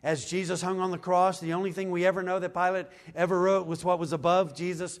 As Jesus hung on the cross, the only thing we ever know that Pilate ever wrote was what was above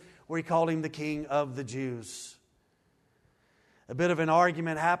Jesus, where he called Him the King of the Jews. A bit of an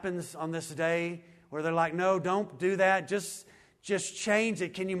argument happens on this day where they're like, no, don't do that. Just change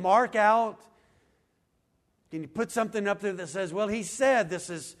it. Can you mark out? Can you put something up there that says, well, He said this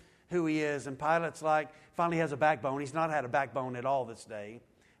is who He is? And Pilate's like, finally has a backbone. He's not had a backbone at all this day.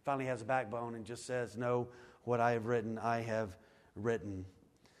 Finally has a backbone and just says, no, what I have written, I have written.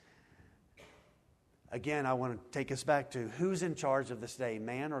 Again, I want to take us back to who's in charge of this day,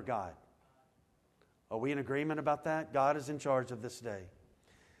 man or God? Are we in agreement about that? God is in charge of this day.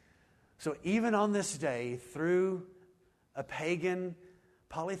 So even on this day, through a pagan,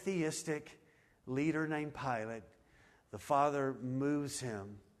 polytheistic leader named Pilate, the Father moves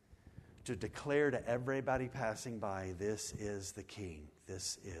Him to declare to everybody passing by, this is the King.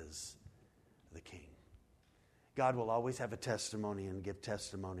 This is the King. God will always have a testimony and give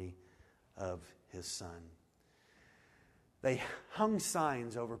testimony of His Son. They hung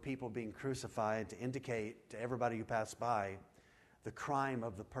signs over people being crucified to indicate to everybody who passed by the crime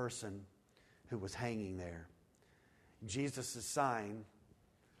of the person who was hanging there. Jesus' sign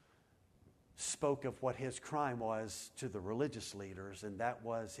spoke of what His crime was to the religious leaders, and that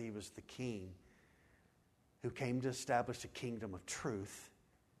was He was the King who came to establish a kingdom of truth.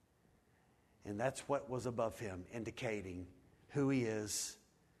 And that's what was above Him, indicating who He is.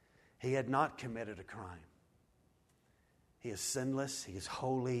 He had not committed a crime. He is sinless. He is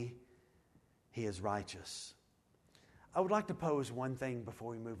holy. He is righteous. I would like to pose one thing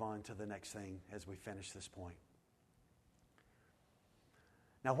before we move on to the next thing as we finish this point.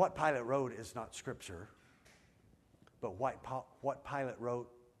 Now, what Pilate wrote is not Scripture, but what Pilate wrote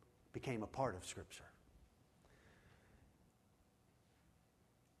became a part of Scripture.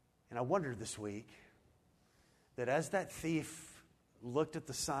 And I wondered this week that as that thief looked at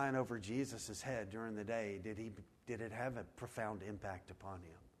the sign over Jesus' head during the day, did it have a profound impact upon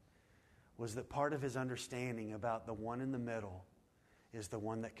him? Was that part of his understanding about the one in the middle is the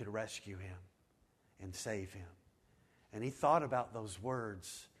one that could rescue him and save him? And he thought about those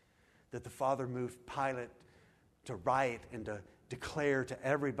words that the Father moved Pilate to write and to declare to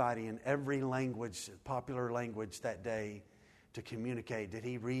everybody in every language, popular language that day, to communicate. Did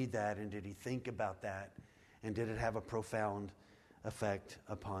he read that and did he think about that? And did it have a profound effect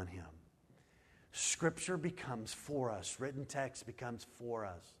upon him? Scripture becomes for us. Written text becomes for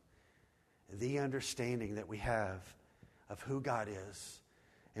us the understanding that we have of who God is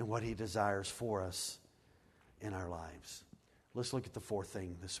and what He desires for us in our lives. Let's look at the fourth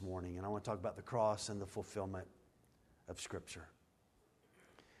thing this morning, and I want to talk about the cross and the fulfillment of Scripture.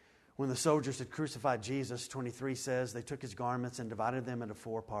 When the soldiers had crucified Jesus, 23 says, they took His garments and divided them into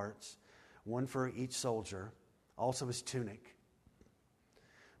 4 parts, one for each soldier, also His tunic.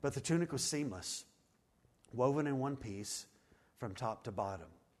 But the tunic was seamless, woven in one piece from top to bottom.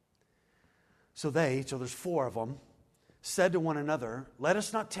 So there's 4 of them, said to one another, let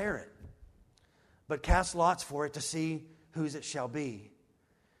us not tear it, but cast lots for it to see whose it shall be.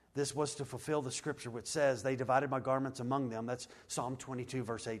 This was to fulfill the Scripture which says, they divided my garments among them. That's Psalm 22,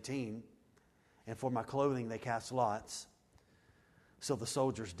 verse 18. And for my clothing they cast lots. So the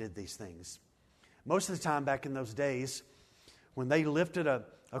soldiers did these things. Most of the time back in those days, when they lifted a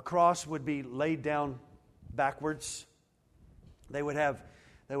cross would be laid down backwards. They would have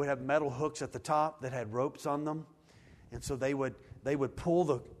metal hooks at the top that had ropes on them. And so the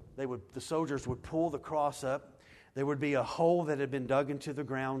soldiers would pull the cross up. There would be a hole that had been dug into the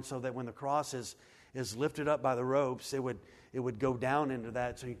ground so that when the cross is lifted up by the ropes, it would go down into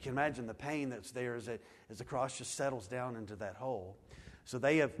that. So you can imagine the pain that's there as the cross just settles down into that hole. So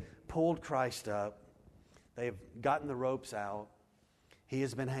they have pulled Christ up. They have gotten the ropes out. He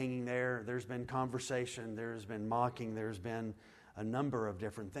has been hanging there. There's been conversation. There's been mocking. There's been a number of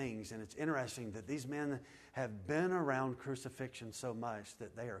different things. And it's interesting that these men have been around crucifixion so much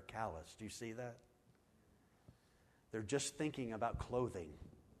that they are callous. Do you see that? They're just thinking about clothing.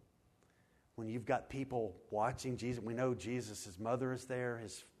 When you've got people watching Jesus, we know Jesus, His mother is there,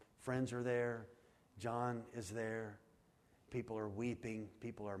 His friends are there, John is there. People are weeping,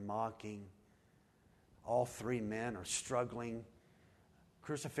 people are mocking. All 3 men are struggling.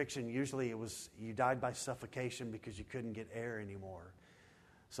 Crucifixion, usually you died by suffocation because you couldn't get air anymore.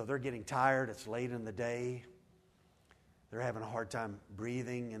 So they're getting tired, it's late in the day. They're having a hard time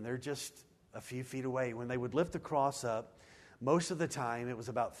breathing, and they're just a few feet away. When they would lift the cross up, most of the time it was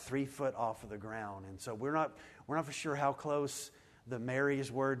about 3 foot off of the ground. And so we're not for sure how close the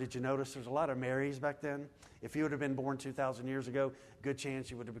Marys were. Did you notice there's a lot of Marys back then? If you would have been born 2,000 years ago, good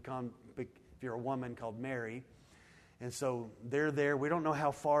chance you would have become, if you're a woman, called Mary. And so they're there. We don't know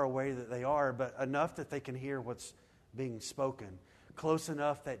how far away that they are, but enough that they can hear what's being spoken. Close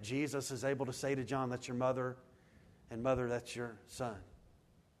enough that Jesus is able to say to John, that's your mother, and mother, that's your son.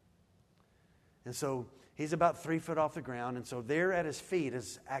 And so he's about 3 foot off the ground. And so there at his feet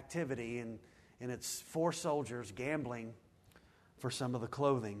is activity. And it's 4 soldiers gambling for some of the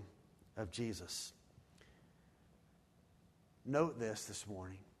clothing of Jesus. Note this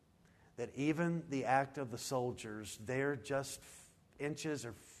morning. That even the act of the soldiers, they're just inches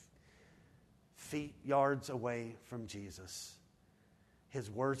or feet, yards away from Jesus.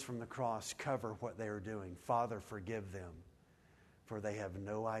 His words from the cross cover what they are doing. Father, forgive them, for they have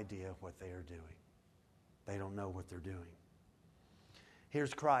no idea what they are doing. They don't know what they're doing.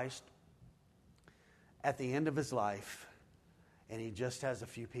 Here's Christ at the end of His life, and He just has a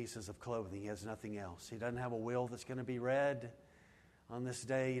few pieces of clothing. He has nothing else. He doesn't have a will that's going to be read on this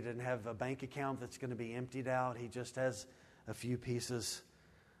day. He doesn't have a bank account that's going to be emptied out. He just has a few pieces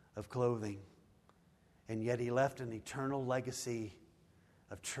of clothing. And yet He left an eternal legacy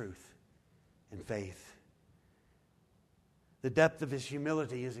of truth and faith. The depth of His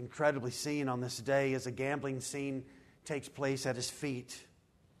humility is incredibly seen on this day as a gambling scene takes place at His feet.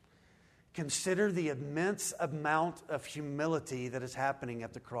 Consider the immense amount of humility that is happening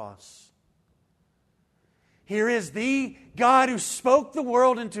at the cross. Here is the God who spoke the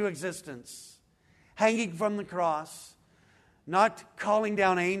world into existence, hanging from the cross, not calling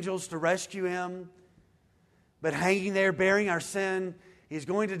down angels to rescue Him, but hanging there bearing our sin. He's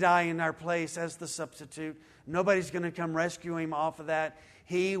going to die in our place as the substitute. Nobody's going to come rescue him off of that.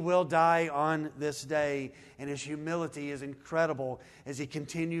 He will die on this day, and his humility is incredible as he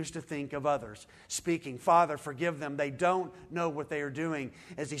continues to think of others. Speaking, Father, forgive them. They don't know what they are doing.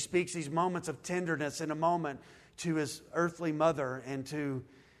 As he speaks these moments of tenderness in a moment to his earthly mother and to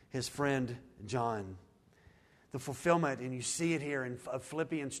his friend John. The fulfillment, and you see it here in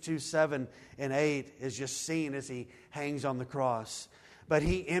Philippians 2, 7 and 8, is just seen as he hangs on the cross. But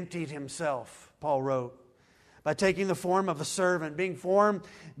he emptied himself, Paul wrote, by taking the form of a servant, being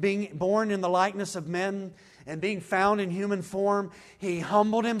born in the likeness of men, and being found in human form. He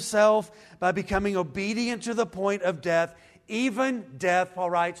humbled himself by becoming obedient to the point of death, even death, Paul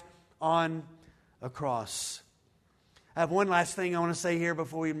writes, on a cross. I have one last thing I want to say here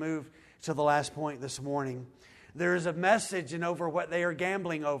before we move to the last point this morning. There is a message in over what they are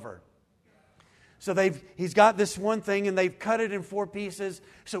gambling over. So he's got this one thing, and they've cut it in 4 pieces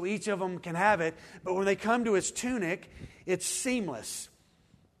so each of them can have it. But when they come to his tunic, it's seamless.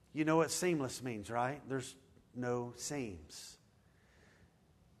 You know what seamless means, right? There's no seams.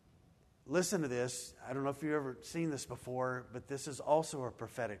 Listen to this. I don't know if you've ever seen this before, but this is also a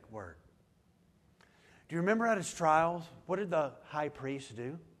prophetic word. Do you remember at his trial, what did the high priest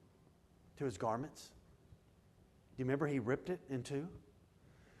do to his garments? Do you remember he ripped it in 2?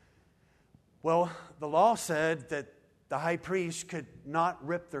 Well, the law said that the high priest could not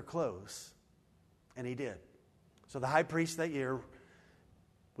rip their clothes, and he did. So the high priest that year,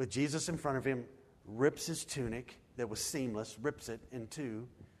 with Jesus in front of him, rips his tunic that was seamless, rips it in 2,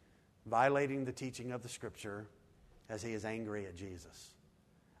 violating the teaching of the Scripture as he is angry at Jesus.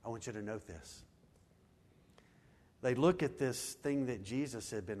 I want you to note this. They look at this thing that Jesus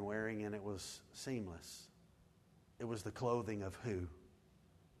had been wearing, and it was seamless. It was the clothing of who?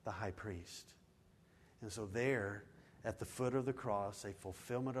 The high priest. And so there, at the foot of the cross, a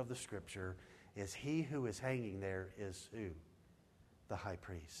fulfillment of the Scripture is he who is hanging there is who? The high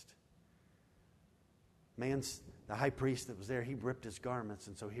priest. The high priest that was there, he ripped his garments,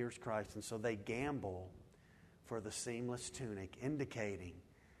 and so here's Christ. And so they gamble for the seamless tunic, indicating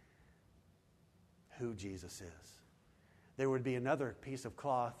who Jesus is. There would be another piece of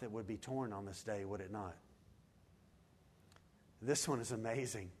cloth that would be torn on this day, would it not? This one is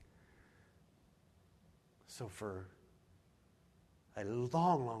amazing. So for a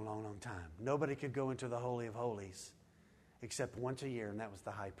long time, nobody could go into the Holy of Holies except once a year, and that was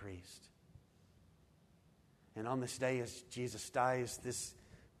the high priest. And on this day, as Jesus dies, this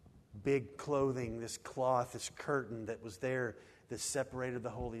big clothing, this cloth, this curtain that was there that separated the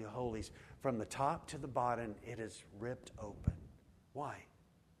Holy of Holies, from the top to the bottom, it is ripped open. Why?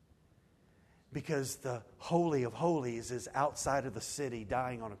 Because the Holy of Holies is outside of the city,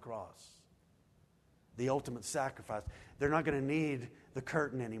 dying on a cross. The ultimate sacrifice. They're not going to need the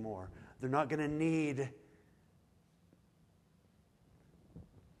curtain anymore. They're not going to need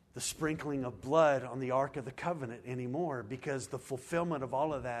the sprinkling of blood on the Ark of the Covenant anymore, because the fulfillment of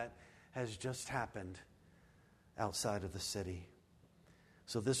all of that has just happened outside of the city.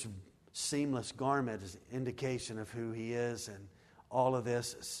 So this seamless garment is an indication of who he is, and all of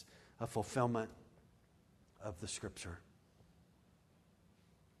this is a fulfillment of the Scripture.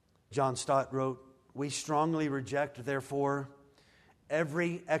 John Stott wrote, "We strongly reject, therefore,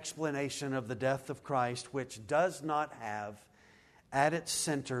 every explanation of the death of Christ which does not have at its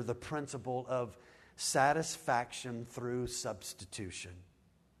center the principle of satisfaction through substitution.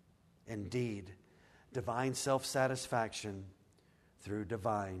 Indeed, divine self-satisfaction through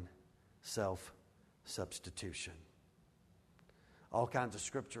divine self-substitution." All kinds of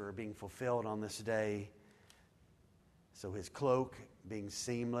Scripture are being fulfilled on this day. So his cloak being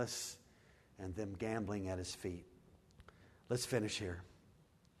seamless and them gambling at his feet. Let's finish here.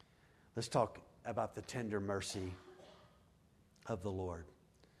 Let's talk about the tender mercy of the Lord.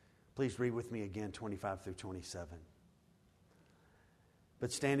 Please read with me again 25 through 27.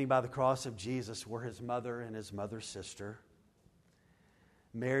 "But standing by the cross of Jesus were his mother and his mother's sister,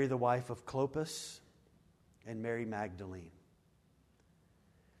 Mary the wife of Clopas, and Mary Magdalene.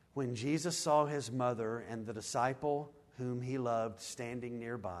 When Jesus saw his mother and the disciple whom he loved standing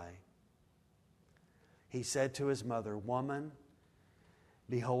nearby, he said to his mother, 'Woman,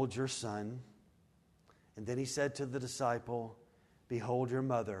 behold your son.' And then he said to the disciple, 'Behold your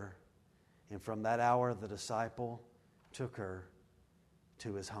mother.' And from that hour the disciple took her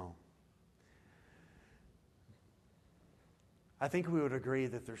to his home." I think we would agree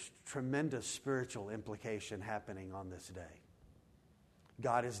that there's tremendous spiritual implication happening on this day.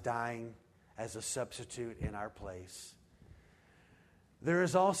 God is dying as a substitute in our place. There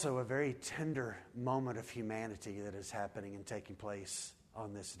is also a very tender moment of humanity that is happening and taking place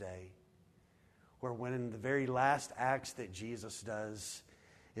on this day, where one of the very last acts that Jesus does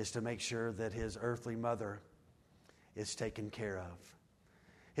is to make sure that his earthly mother is taken care of.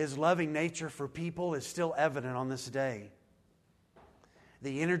 His loving nature for people is still evident on this day.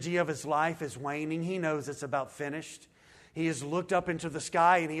 The energy of his life is waning. He knows it's about finished. He has looked up into the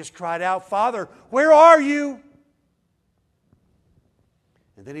sky and he has cried out, "Father, where are you?"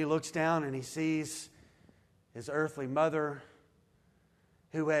 And then he looks down and he sees his earthly mother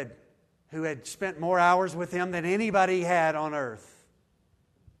who had spent more hours with him than anybody had on earth.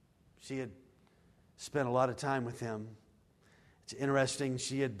 She had spent a lot of time with him. It's interesting,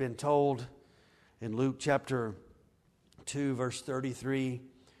 she had been told in Luke chapter 2, verse 33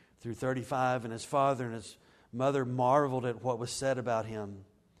 through 35, and his father and his mother marveled at what was said about him.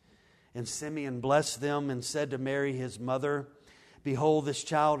 And Simeon blessed them and said to Mary, his mother, "Behold, this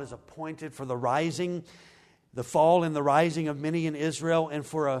child is appointed for the fall and the rising of many in Israel, and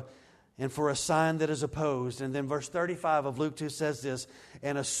for a sign that is opposed." And then verse 35 of Luke 2 says this,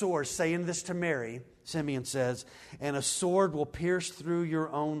 "And a sword," saying this to Mary, Simeon says, "and a sword will pierce through your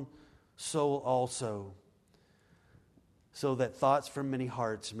own soul also, so that thoughts from many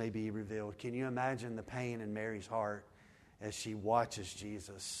hearts may be revealed." Can you imagine the pain in Mary's heart as she watches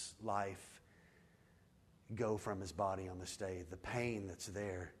Jesus' life go from his body on this day? The pain that's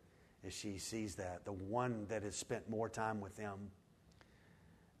there as she sees that, the one that has spent more time with him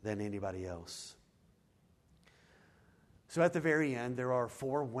than anybody else. So at the very end, there are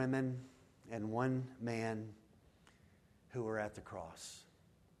 4 women and 1 man who are at the cross,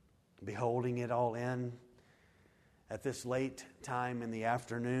 beholding it all end. At this late time in the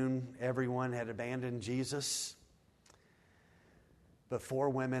afternoon, everyone had abandoned Jesus, but 4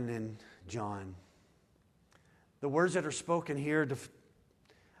 women and John. The words that are spoken here,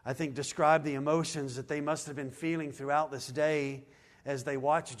 I think, describe the emotions that they must have been feeling throughout this day as they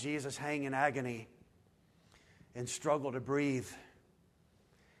watched Jesus hang in agony and struggle to breathe.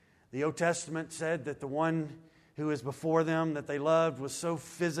 The Old Testament said that the one who was before them that they loved was so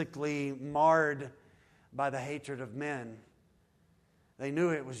physically marred by the hatred of men. They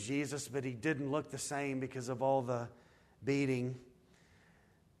knew it was Jesus, but he didn't look the same because of all the beating.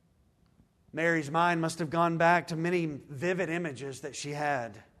 Mary's mind must have gone back to many vivid images that she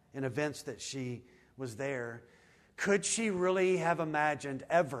had in events that she was there. Could she really have imagined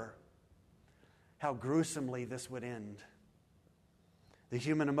ever how gruesomely this would end? The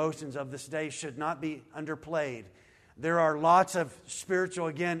human emotions of this day should not be underplayed. There are lots of spiritual,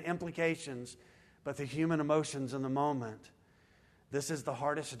 implications, but the human emotions in the moment. This is the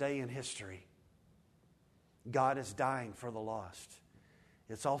hardest day in history. God is dying for the lost.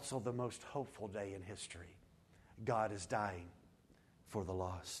 It's also the most hopeful day in history. God is dying for the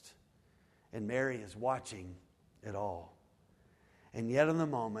lost. And Mary is watching it all. And yet in the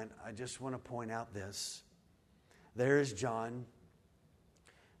moment, I just want to point out this. There is John,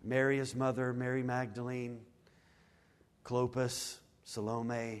 Mary his mother, Mary Magdalene, Clopas,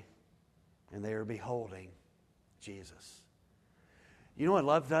 Salome, and they are beholding Jesus. You know what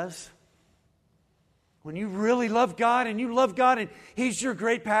love does? When you really love God and you love God and He's your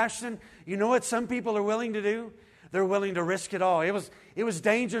great passion, you know what some people are willing to do? They're willing to risk it all. It was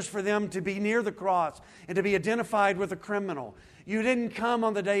dangerous for them to be near the cross and to be identified with a criminal. You didn't come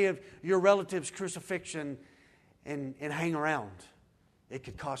on the day of your relative's crucifixion and hang around. It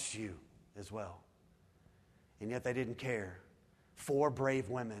could cost you as well. And yet they didn't care. 4 brave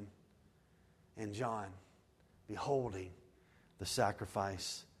women and John beholding the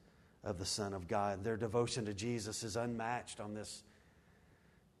sacrifice of the Son of God. Their devotion to Jesus is unmatched on this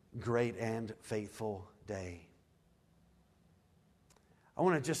great and faithful day. I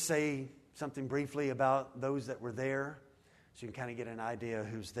want to just say something briefly about those that were there so you can kind of get an idea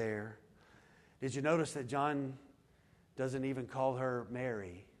who's there. Did you notice that John doesn't even call her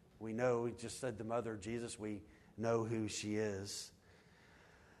Mary? We know, he just said the mother of Jesus. We know who she is.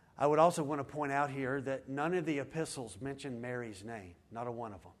 I would also want to point out here that none of the epistles mention Mary's name, not a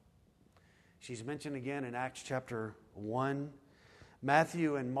one of them. She's mentioned again in Acts chapter 1.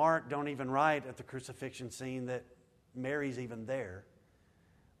 Matthew and Mark don't even write at the crucifixion scene that Mary's even there.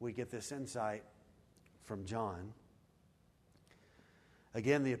 We get this insight from John.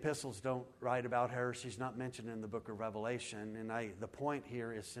 Again, the epistles don't write about her. She's not mentioned in the book of Revelation. And the point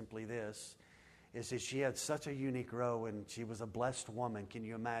here is simply this, is that she had such a unique role and she was a blessed woman. Can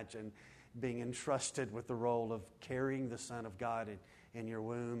you imagine being entrusted with the role of carrying the Son of God in your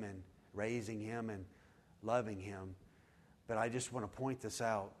womb and raising Him and loving Him? But I just want to point this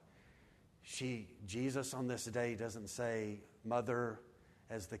out. Jesus on this day doesn't say mother,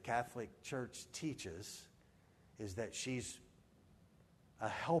 as the Catholic Church teaches, is that she's a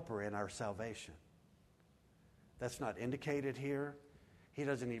helper in our salvation. That's not indicated here. He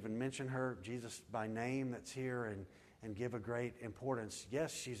doesn't even mention her, Jesus by name, that's here and give a great importance.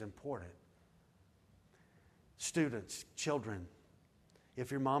 Yes, she's important. Students, children,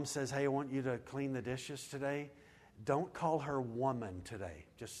 if your mom says, hey, I want you to clean the dishes today, don't call her woman today.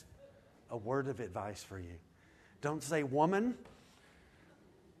 Just a word of advice for you. Don't say woman.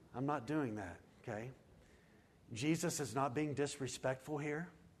 I'm not doing that, okay? Jesus is not being disrespectful here.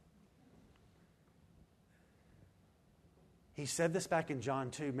 He said this back in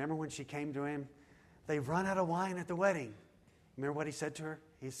John 2. Remember when she came to him? They've run out of wine at the wedding. Remember what he said to her?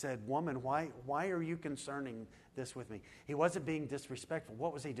 He said, woman, why are you concerning this with me? He wasn't being disrespectful.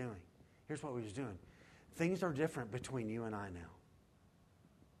 What was he doing? Here's what he was doing. Things are different between you and I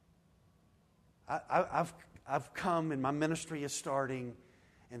now. I've come and my ministry is starting,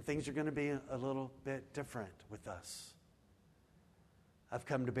 and things are going to be a little bit different with us. I've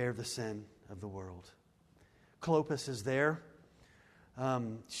come to bear the sin of the world. Clopas is there.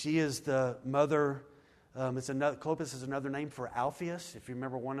 She is the mother. Clopas is another name for Alphaeus. If you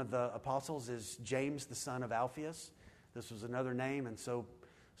remember, one of the apostles is James, the son of Alphaeus. This was another name, and so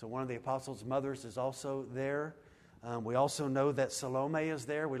one of the apostles' mothers is also there. We also know that Salome is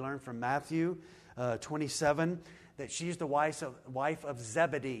there. We learn from Matthew 27 that she's the wife of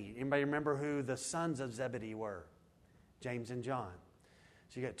Zebedee. Anybody remember who the sons of Zebedee were? James and John.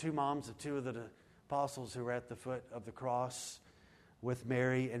 So you got two moms of two of the apostles who were at the foot of the cross with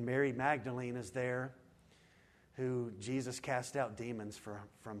Mary, and Mary Magdalene is there, who Jesus cast out demons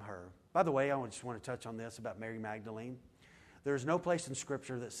from her. By the way, I just want to touch on this about Mary Magdalene. There's no place in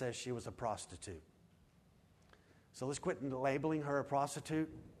Scripture that says she was a prostitute. So let's quit labeling her a prostitute.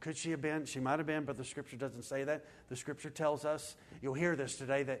 Could she have been? She might have been, but the Scripture doesn't say that. The Scripture tells us, you'll hear this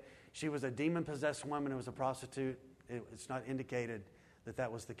today, that she was a demon-possessed woman who was a prostitute. It's not indicated that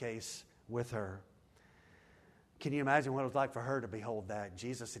that was the case with her. Can you imagine what it was like for her to behold that?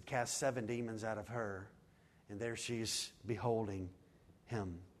 Jesus had cast 7 demons out of her, and there she's beholding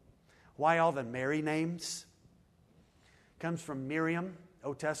him. Why all the Mary names? Comes from Miriam,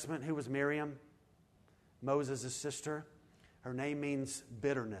 Old Testament. Who was Miriam? Moses' sister. Her name means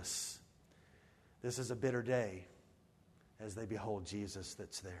bitterness. This is a bitter day as they behold Jesus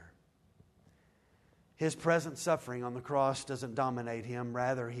that's there. His present suffering on the cross doesn't dominate him.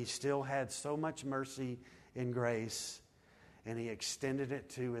 Rather, he still had so much mercy and grace, and he extended it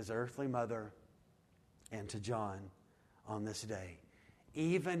to his earthly mother and to John on this day.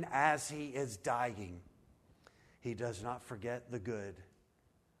 Even as he is dying, he does not forget the good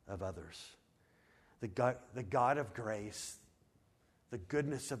of others. The God of grace, the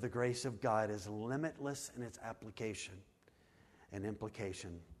goodness of the grace of God is limitless in its application and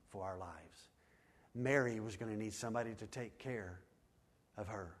implication for our lives. Mary was going to need somebody to take care of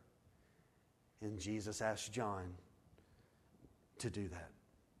her. And Jesus asked John to do that.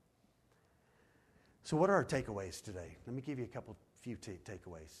 So what are our takeaways today? Let me give you a few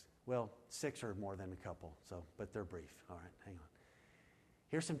takeaways. Well, 6 or more than a couple, but they're brief. All right, hang on.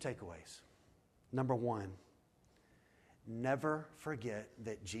 Here's some takeaways. Number 1, never forget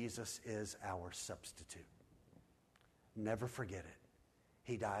that Jesus is our substitute. Never forget it.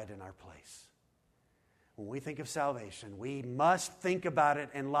 He died in our place. When we think of salvation, we must think about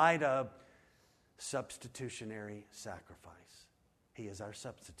it in light of substitutionary sacrifice. He is our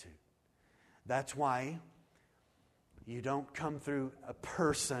substitute. That's why you don't come through a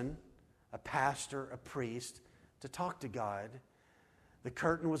person, a pastor, a priest, to talk to God. The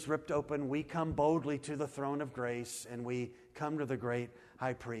curtain was ripped open. We come boldly to the throne of grace, and we come to the great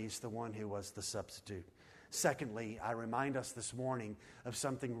high priest, the one who was the substitute. Secondly, I remind us this morning of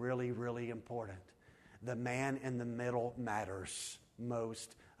something really, really important. The man in the middle matters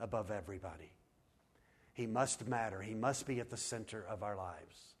most above everybody. He must matter. He must be at the center of our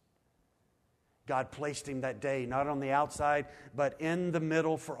lives. God placed him that day, not on the outside, but in the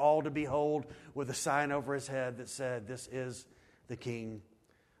middle for all to behold, with a sign over his head that said, "This is the King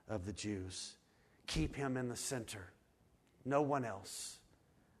of the Jews." Keep him in the center. No one else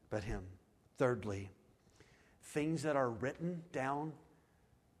but him. Thirdly, things that are written down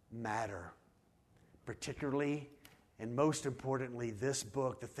matter. Particularly, and most importantly, this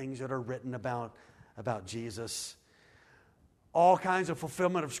book, the things that are written about Jesus. All kinds of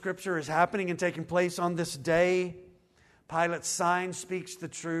fulfillment of Scripture is happening and taking place on this day. Pilate's sign speaks the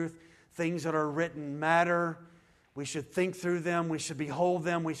truth. Things that are written matter. We should think through them. We should behold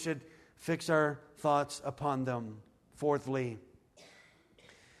them. We should fix our thoughts upon them. Fourthly,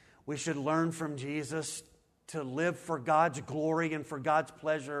 we should learn from Jesus to live for God's glory and for God's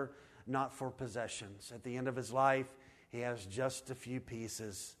pleasure, not for possessions. At the end of his life, he has just a few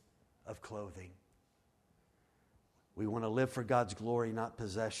pieces of clothing. We want to live for God's glory, not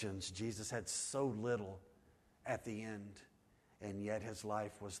possessions. Jesus had so little at the end, and yet his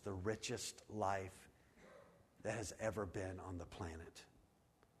life was the richest life that has ever been on the planet.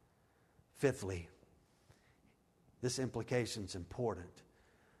 Fifthly, this implication is important.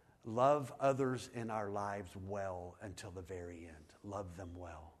 Love others in our lives well until the very end. Love them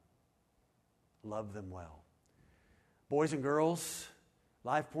well. Love them well. Boys and girls,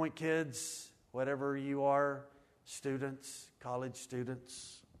 Life Point kids, whatever you are, students, college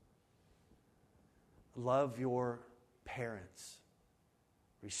students, love your parents.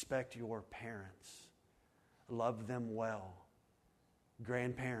 Respect your parents. Love them well.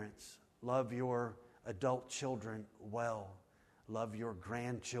 Grandparents, love your adult children well. Love your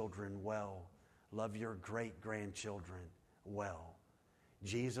grandchildren well. Love your great-grandchildren well.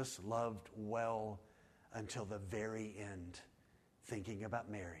 Jesus loved well until the very end. Thinking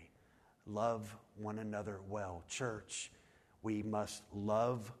about Mary. Love one another well. Church, we must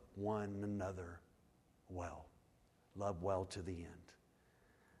love one another well. Love well to the end.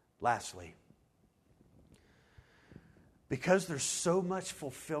 Lastly, because there's so much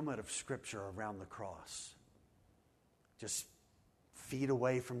fulfillment of Scripture around the cross, just feet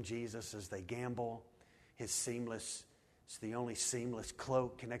away from Jesus as they gamble, it's the only seamless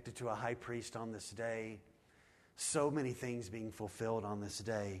cloak connected to a high priest on this day. So many things being fulfilled on this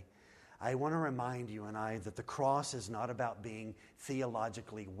day. I want to remind you and I that the cross is not about being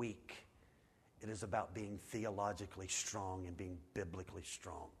theologically weak. It is about being theologically strong and being biblically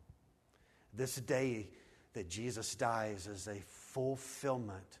strong. This day that Jesus dies is a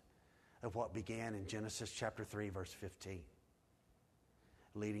fulfillment of what began in Genesis chapter 3, verse 15,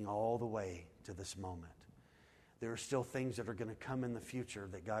 leading all the way to this moment. There are still things that are going to come in the future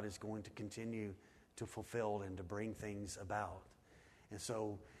that God is going to continue to fulfill and to bring things about. And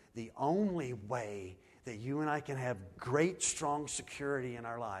so the only way that you and I can have great, strong security in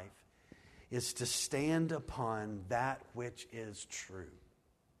our life is to stand upon that which is true.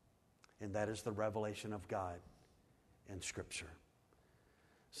 And that is the revelation of God in Scripture.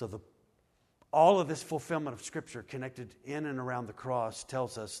 So all of this fulfillment of Scripture connected in and around the cross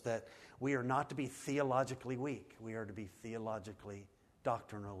tells us that we are not to be theologically weak. We are to be theologically,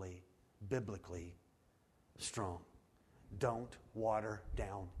 doctrinally, biblically strong. Don't water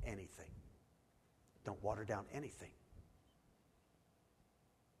down anything. Don't water down anything.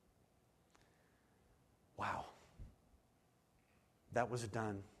 Wow. That was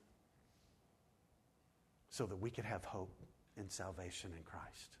done so that we could have hope and salvation in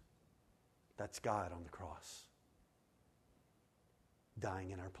Christ. That's God on the cross,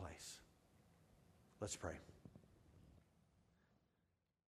 dying in our place. Let's pray.